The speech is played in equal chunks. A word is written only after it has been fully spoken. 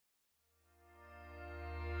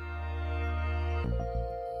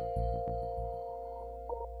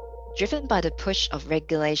Driven by the push of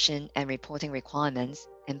regulation and reporting requirements,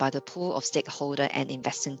 and by the pull of stakeholder and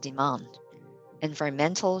investor demand,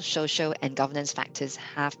 environmental, social, and governance factors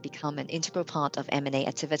have become an integral part of M&A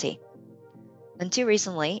activity. Until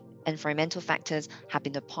recently, environmental factors have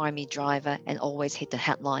been the primary driver and always hit the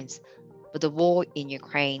headlines. But the war in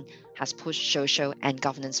Ukraine has pushed social and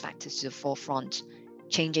governance factors to the forefront,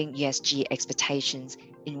 changing ESG expectations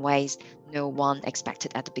in ways no one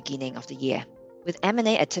expected at the beginning of the year. With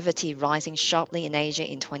M&A activity rising sharply in Asia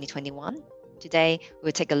in 2021, today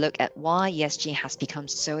we'll take a look at why ESG has become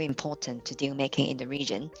so important to deal making in the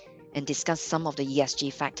region and discuss some of the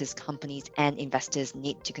ESG factors companies and investors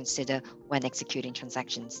need to consider when executing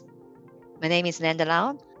transactions. My name is Nanda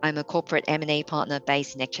Lau. I'm a corporate M&A partner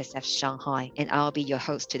based in HSF Shanghai, and I'll be your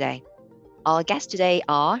host today. Our guests today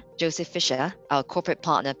are Joseph Fisher, our corporate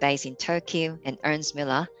partner based in Turkey, and Ernst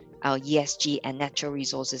Miller, our ESG and natural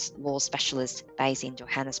resources law specialist based in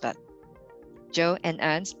Johannesburg. Joe and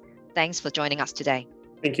Ernst, thanks for joining us today.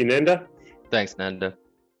 Thank you, Nanda. Thanks, Nanda.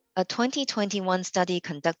 A 2021 study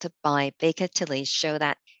conducted by Baker Tilly showed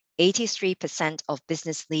that 83% of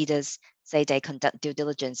business leaders say they conduct due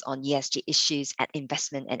diligence on ESG issues at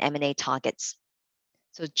investment and M&A targets.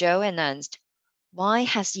 So Joe and Ernst, why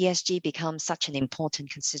has ESG become such an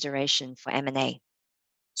important consideration for M&A?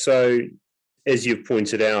 So, as you've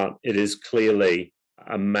pointed out, it is clearly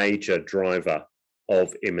a major driver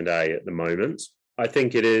of M&A at the moment. I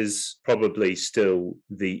think it is probably still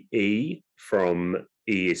the E from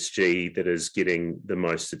ESG that is getting the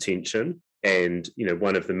most attention. And,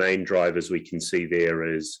 one of the main drivers we can see there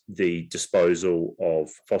is the disposal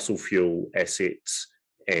of fossil fuel assets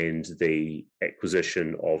and the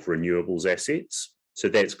acquisition of renewables assets. So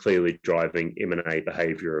that's clearly driving M&A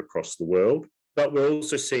behaviour across the world. But we're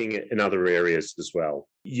also seeing it in other areas as well.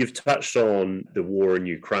 You've touched on the war in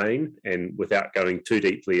Ukraine, and without going too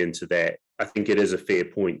deeply into that, I think it is a fair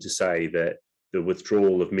point to say that the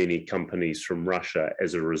withdrawal of many companies from Russia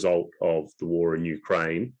as a result of the war in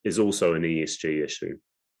Ukraine is also an ESG issue.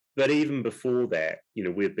 But even before that,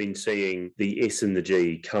 we've been seeing the S and the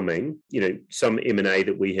G coming. Some M&A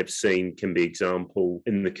that we have seen can be example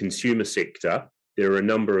in the consumer sector. There are a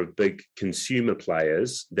number of big consumer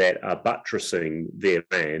players that are buttressing their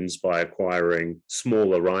brands by acquiring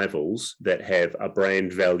smaller rivals that have a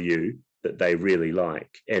brand value that they really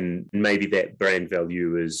like. And maybe that brand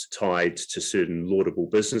value is tied to certain laudable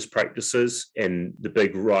business practices, and the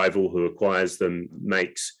big rival who acquires them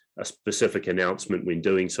makes a specific announcement when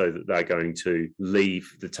doing so that they're going to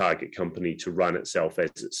leave the target company to run itself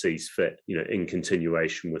as it sees fit, in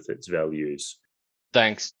continuation with its values.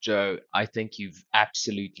 Thanks, Joe. I think you've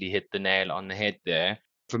absolutely hit the nail on the head there.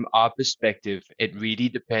 From our perspective, it really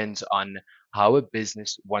depends on how a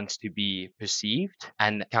business wants to be perceived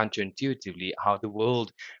and counterintuitively how the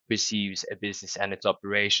world perceives a business and its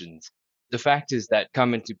operations. The factors that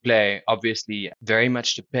come into play obviously very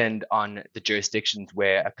much depend on the jurisdictions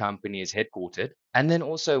where a company is headquartered and then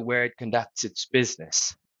also where it conducts its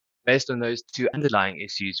business. Based on those two underlying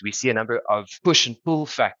issues, we see a number of push and pull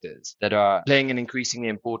factors that are playing an increasingly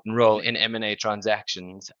important role in M&A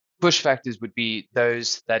transactions. Push factors would be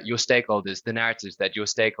those that your stakeholders, the narratives that your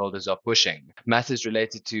stakeholders are pushing. Matters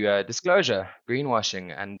related to disclosure,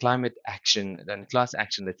 greenwashing, and climate action and class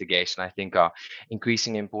action litigation, I think, are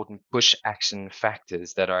increasingly important push action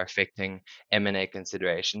factors that are affecting M&A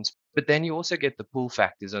considerations. But then you also get the pull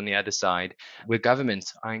factors on the other side, where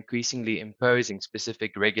governments are increasingly imposing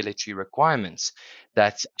specific regulatory requirements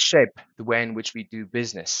that shape the way in which we do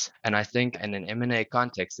business. And I think in an M&A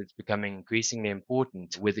context, it's becoming increasingly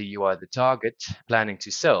important, whether you are the target planning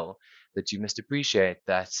to sell, that you must appreciate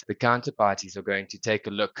that the counterparties are going to take a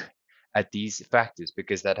look at these factors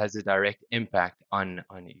because that has a direct impact on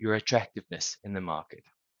your attractiveness in the market.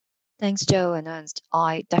 Thanks, Joe and Ernst.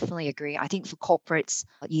 I definitely agree. I think for corporates,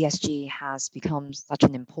 ESG has become such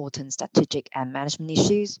an important strategic and management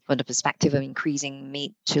issues from the perspective of increasing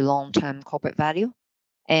mid to long-term corporate value.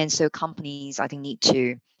 And so companies, I think, need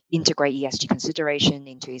to integrate ESG consideration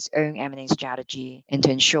into its own M&A strategy and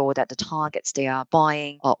to ensure that the targets they are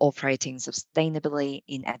buying are operating sustainably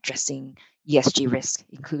in addressing ESG risk,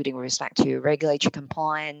 including with respect to regulatory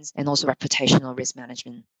compliance and also reputational risk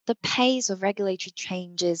management. The pace of regulatory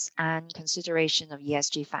changes and consideration of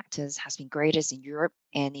ESG factors has been greatest in Europe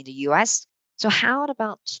and in the US. So how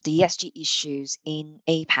about the ESG issues in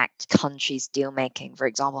APAC countries deal making? For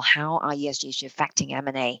example, how are ESG issues affecting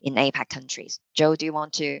M&A in APAC countries? Joe, do you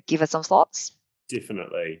want to give us some thoughts?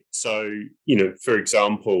 Definitely. So, for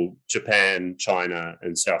example, Japan, China,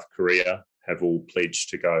 and South Korea have all pledged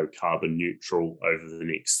to go carbon neutral over the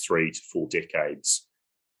next 3 to 4 decades.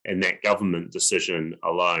 And that government decision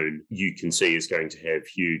alone, you can see, is going to have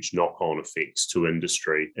huge knock-on effects to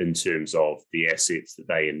industry in terms of the assets that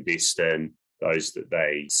they invest in, those that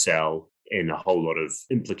they sell, and a whole lot of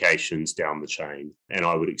implications down the chain. And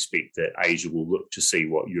I would expect that Asia will look to see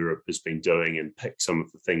what Europe has been doing and pick some of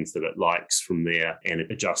the things that it likes from there and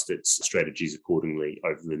adjust its strategies accordingly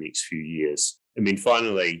over the next few years. I mean,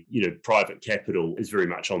 finally, private capital is very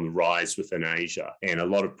much on the rise within Asia. And a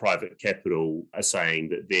lot of private capital are saying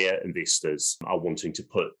that their investors are wanting to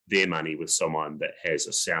put their money with someone that has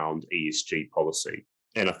a sound ESG policy.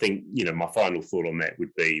 And I think, my final thought on that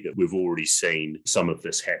would be that we've already seen some of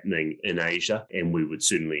this happening in Asia, and we would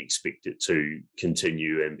certainly expect it to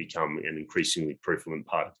continue and become an increasingly prevalent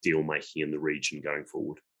part of deal making in the region going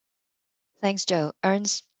forward. Thanks, Joe.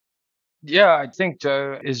 Ernst? Yeah, I think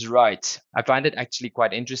Joe is right. I find it actually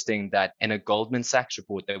quite interesting that in a Goldman Sachs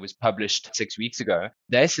report that was published 6 weeks ago,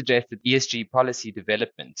 they suggest that ESG policy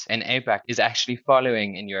development in APAC is actually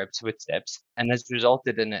following in Europe's footsteps and has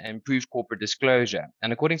resulted in an improved corporate disclosure.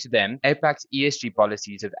 And according to them, APAC's ESG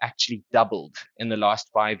policies have actually doubled in the last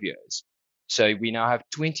 5 years. So we now have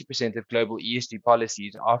 20% of global ESG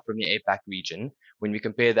policies are from the APAC region. When we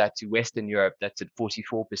compare that to Western Europe, that's at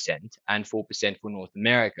 44% and 4% for North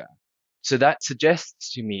America. So that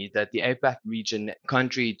suggests to me that the APAC region,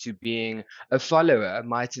 contrary to being a follower,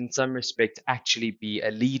 might in some respect actually be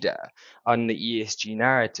a leader on the ESG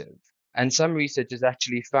narrative. And some research has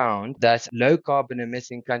actually found that low carbon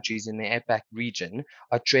emitting countries in the APAC region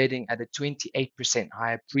are trading at a 28%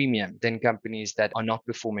 higher premium than companies that are not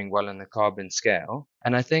performing well on the carbon scale.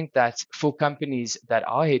 And I think that for companies that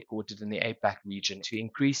are headquartered in the APAC region to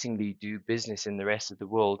increasingly do business in the rest of the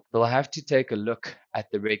world, they'll have to take a look at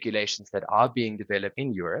the regulations that are being developed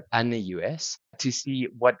in Europe and the US to see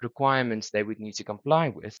what requirements they would need to comply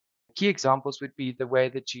with. Key examples would be the way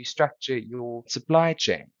that you structure your supply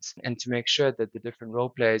chains and to make sure that the different role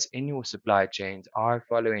players in your supply chains are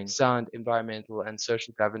following sound environmental and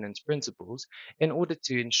social governance principles in order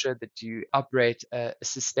to ensure that you operate a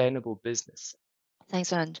sustainable business.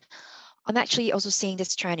 Thanks, Ernst. I'm actually also seeing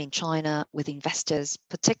this trend in China with investors,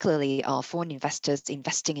 particularly foreign investors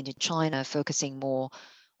investing into China, focusing more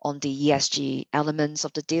on the ESG elements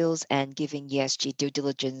of the deals and giving ESG due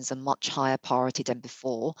diligence a much higher priority than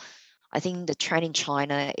before. I think the trend in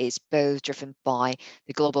China is both driven by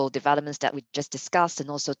the global developments that we just discussed and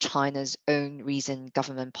also China's own recent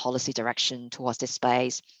government policy direction towards this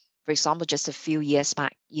space. For example, just a few years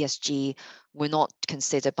back, ESG were not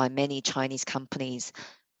considered by many Chinese companies,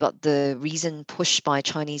 but the reason pushed by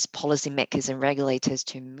Chinese policymakers and regulators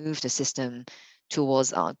to move the system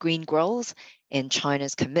towards green growth and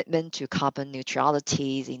China's commitment to carbon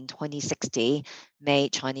neutrality in 2060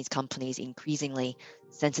 made Chinese companies increasingly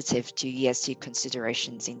sensitive to ESG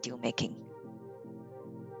considerations in deal making.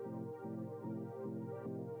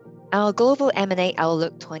 Our Global M&A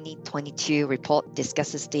Outlook 2022 report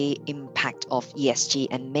discusses the impact of ESG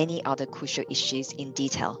and many other crucial issues in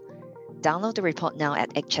detail. Download the report now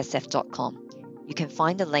at hsf.com. You can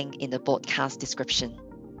find the link in the podcast description.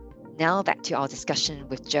 Now back to our discussion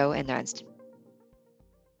with Joe and Ernst.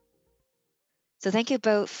 So thank you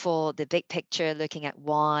both for the big picture looking at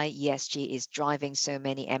why ESG is driving so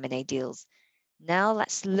many M&A deals. Now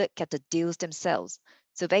let's look at the deals themselves.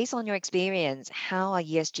 So based on your experience, how are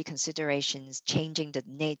ESG considerations changing the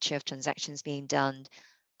nature of transactions being done?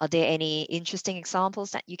 Are there any interesting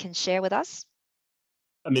examples that you can share with us?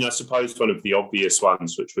 I mean, I suppose one of the obvious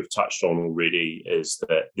ones, which we've touched on already, is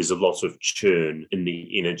that there's a lot of churn in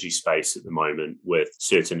the energy space at the moment, with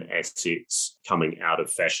certain assets coming out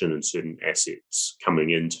of fashion and certain assets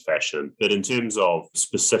coming into fashion. But in terms of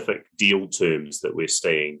specific deal terms that we're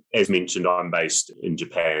seeing, as mentioned, I'm based in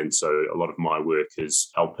Japan, so a lot of my work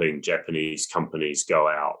is helping Japanese companies go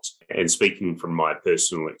out. And speaking from my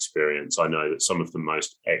personal experience, I know that some of the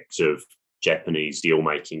most active Japanese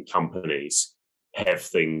deal-making companies have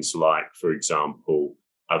things like, for example,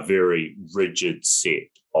 a very rigid set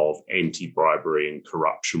of anti-bribery and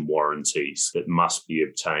corruption warranties that must be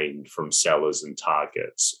obtained from sellers and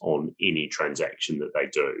targets on any transaction that they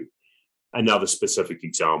do. Another specific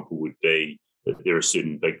example would be that there are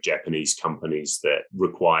certain big Japanese companies that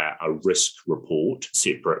require a risk report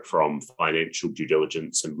separate from financial due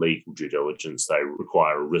diligence and legal due diligence. They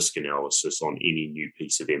require a risk analysis on any new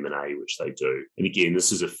piece of M&A which they do. And again,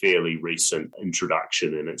 this is a fairly recent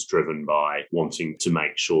introduction, and it's driven by wanting to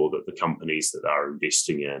make sure that the companies that they're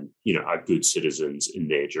investing in, are good citizens in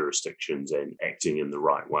their jurisdictions and acting in the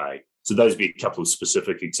right way. So those would be a couple of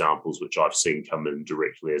specific examples which I've seen come in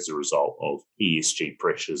directly as a result of ESG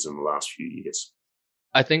pressures in the last few years.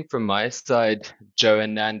 I think from my side, Joe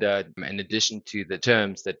and Nanda, in addition to the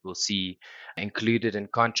terms that we'll see included in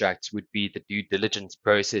contracts, would be the due diligence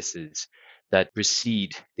processes that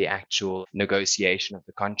precede the actual negotiation of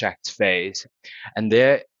the contracts phase. And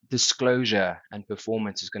their disclosure and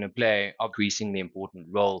performance is going to play an increasingly important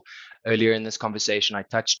role. Earlier in this conversation, I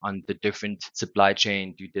touched on the different supply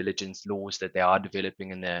chain due diligence laws that they are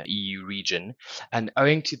developing in the EU region. And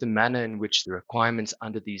owing to the manner in which the requirements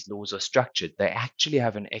under these laws are structured, they actually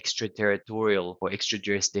have an extraterritorial or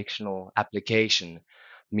extra-jurisdictional application,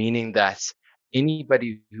 meaning that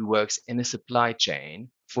anybody who works in a supply chain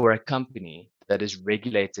for a company that is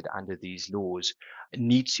regulated under these laws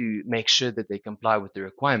need to make sure that they comply with the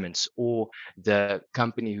requirements, or the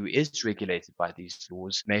company who is regulated by these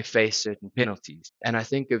laws may face certain penalties. And I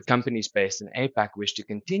think if companies based in APAC wish to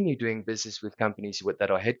continue doing business with companies that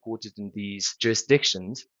are headquartered in these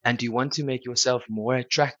jurisdictions, and you want to make yourself more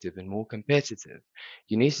attractive and more competitive,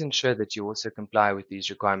 you need to ensure that you also comply with these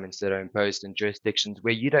requirements that are imposed in jurisdictions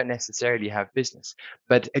where you don't necessarily have business.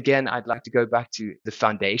 But again, I'd like to go back to the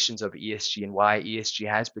foundations of ESG and why ESG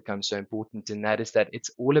has become so important, and that is that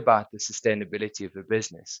it's all about the sustainability of a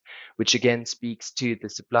business, which again speaks to the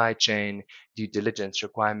supply chain due diligence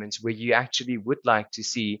requirements, where you actually would like to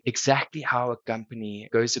see exactly how a company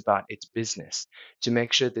goes about its business to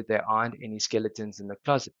make sure that there aren't any skeletons in the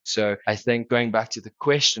closet. So I think going back to the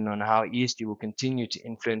question on how ESG will continue to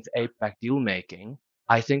influence APAC deal making,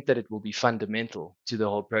 I think that it will be fundamental to the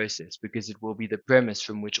whole process, because it will be the premise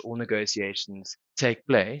from which all negotiations take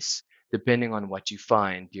place, depending on what you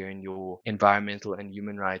find during your environmental and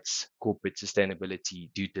human rights corporate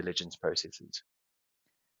sustainability due diligence processes.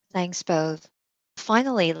 Thanks both.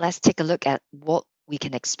 Finally, let's take a look at what we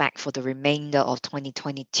can expect for the remainder of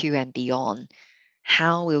 2022 and beyond.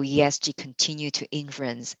 How will ESG continue to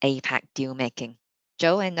influence APAC deal making?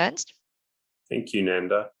 Joe and Ernst? Thank you,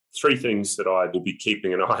 Nanda. Three things that I will be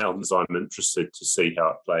keeping an eye on as I'm interested to see how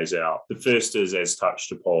it plays out. The first is, as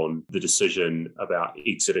touched upon, the decision about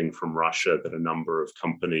exiting from Russia that a number of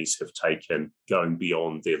companies have taken, going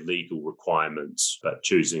beyond their legal requirements, but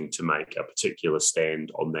choosing to make a particular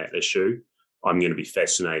stand on that issue. I'm going to be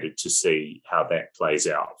fascinated to see how that plays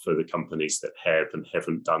out for the companies that have and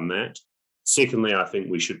haven't done that. Secondly, I think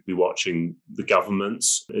we should be watching the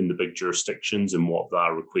governments in the big jurisdictions and what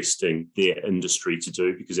they're requesting their industry to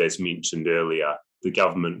do, because as mentioned earlier, the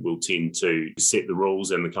government will tend to set the rules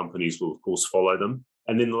and the companies will, of course, follow them.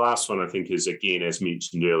 And then the last one, I think, is, again, as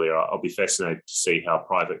mentioned earlier, I'll be fascinated to see how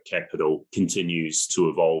private capital continues to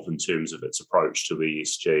evolve in terms of its approach to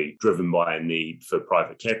ESG, driven by a need for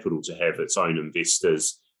private capital to have its own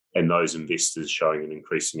investors, and those investors showing an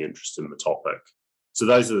increasing interest in the topic. So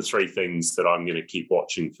those are the three things that I'm going to keep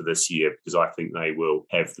watching for this year, because I think they will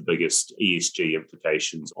have the biggest ESG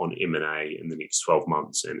implications on M&A in the next 12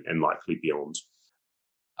 months and likely beyond.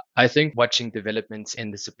 I think watching developments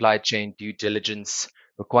in the supply chain due diligence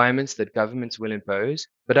requirements that governments will impose,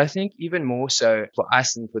 but I think even more so for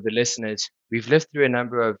us and for the listeners, we've lived through a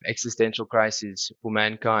number of existential crises for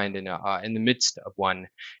mankind and are in the midst of one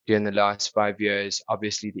during the last 5 years.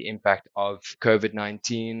 Obviously, the impact of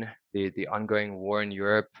COVID-19, the ongoing war in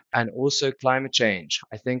Europe, and also climate change,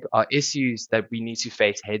 I think, are issues that we need to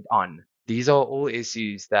face head on. These are all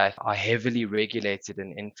issues that are heavily regulated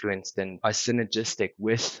and influenced and are synergistic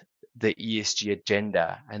with the ESG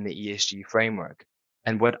agenda and the ESG framework.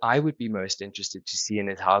 And what I would be most interested to see in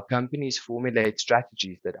is how companies formulate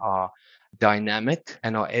strategies that are dynamic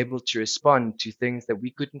and are able to respond to things that we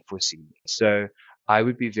couldn't foresee. So I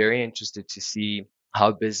would be very interested to see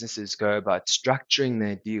how businesses go about structuring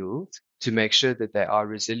their deals to make sure that they are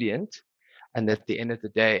resilient and at the end of the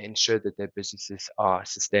day ensure that their businesses are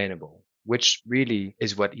sustainable, which really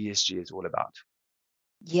is what ESG is all about.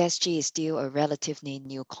 ESG is still a relatively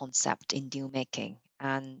new concept in deal making,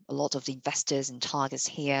 and a lot of the investors and targets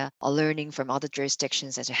here are learning from other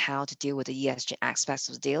jurisdictions as to how to deal with the ESG aspects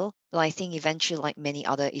of the deal. But I think eventually, like many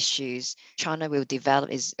other issues, China will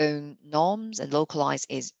develop its own norms and localize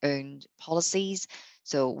its own policies.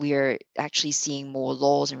 So we are actually seeing more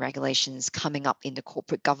laws and regulations coming up in the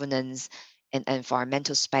corporate governance and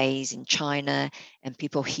environmental space in China, and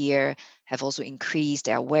people here have also increased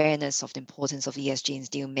their awareness of the importance of ESG in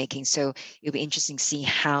deal making. So it'll be interesting to see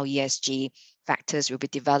how ESG factors will be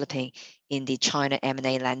developing in the China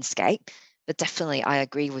M&A landscape. But definitely, I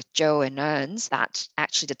agree with Joe and Ernst that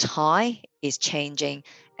actually the tide is changing,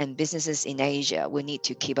 and businesses in Asia will need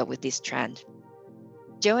to keep up with this trend.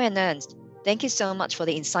 Joe and Ernst, thank you so much for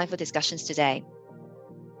the insightful discussions today.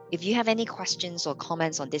 If you have any questions or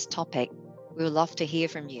comments on this topic, we would love to hear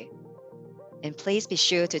from you. And please be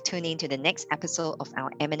sure to tune in to the next episode of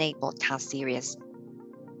our M&A podcast series.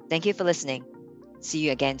 Thank you for listening. See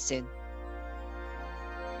you again soon.